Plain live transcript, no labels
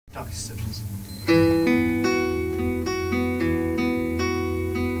Acoustic Sessions.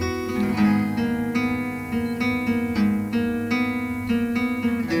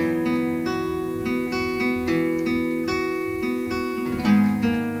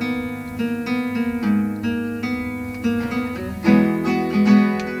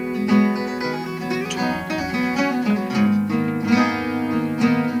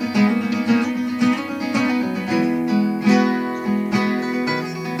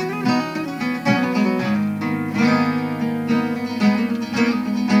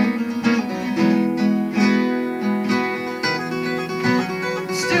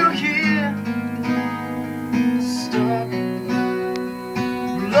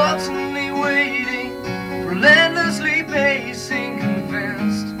 Reluctantly waiting, relentlessly pacing,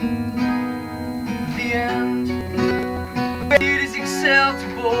 convinced at the end it is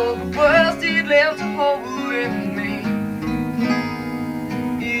acceptable. The worst it left to hold in me,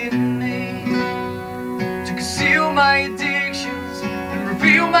 to conceal my addictions and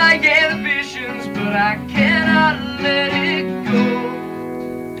reveal my ambitions, but I cannot let it go.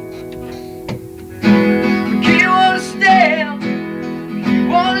 Can you understand?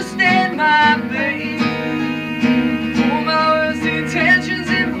 Understand my pain, all my worst intentions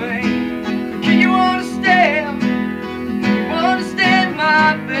in vain. Can you understand? You understand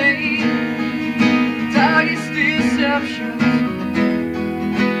my pain, darkest deceptions.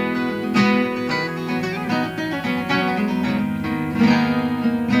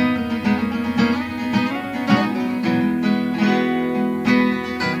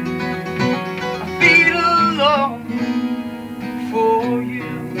 I feel alone for you.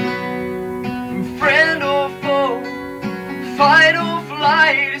 Friend or foe, fight or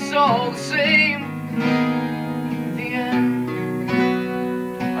flight, it's all the same. In the end,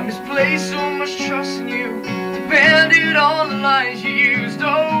 I misplaced so much trust in you, depended on the lines you used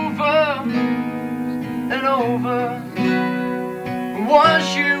over and over.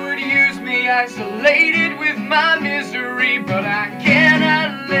 Once you would use me, isolated with my misery, but I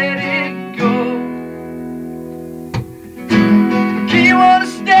cannot let it go. Can you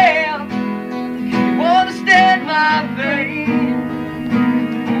understand? Understand my pain,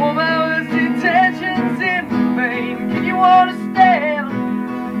 all my worst intentions in vain. Can you understand?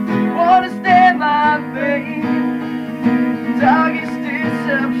 You understand my pain, darkest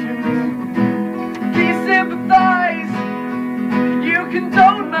deceptions. Can you sympathize? Can you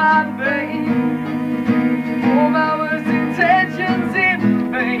condone my pain, all my worst intentions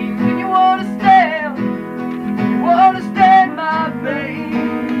in vain? Can you understand? You understand my pain,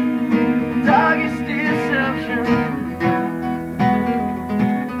 darkest deception.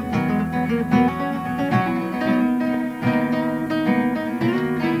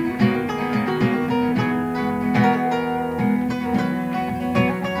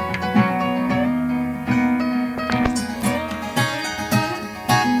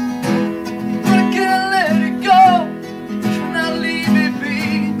 But can I let it go? Can I leave it be?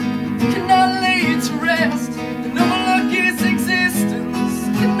 Can I lay it to rest? And overlook its existence?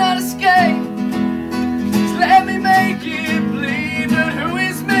 Cannot escape. Let me make it bleed, but who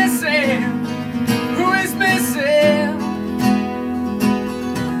is missing? Who is missing?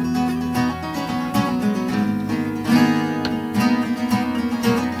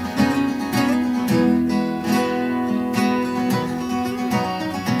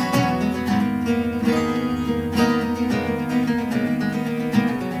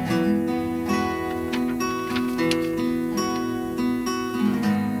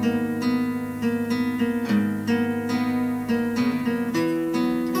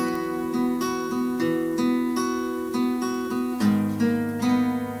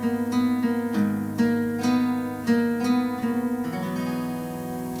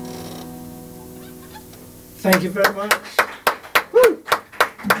 Thank you very much. Woo.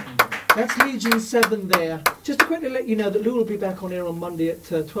 That's Legion 7 there. Just to quickly let you know that Lou will be back on air on Monday at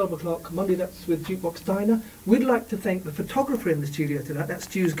 12 o'clock. Monday, that's with Jukebox Diner. We'd like to thank the photographer in the studio tonight. That's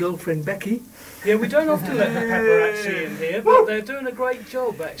Stu's girlfriend, Becky. Yeah, we don't often let the paparazzi in here, but they're doing a great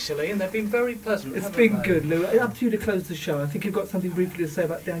job, actually, and they've been very pleasant. It's been good, Lou. Up to you to close the show. I think you've got something briefly to say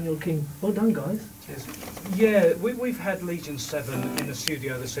about Daniel King. Well done, guys. Cheers. Yeah, we've had Legion 7 in the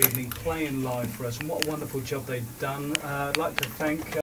studio this evening playing live for us, and what a wonderful job they've done. I'd like to thank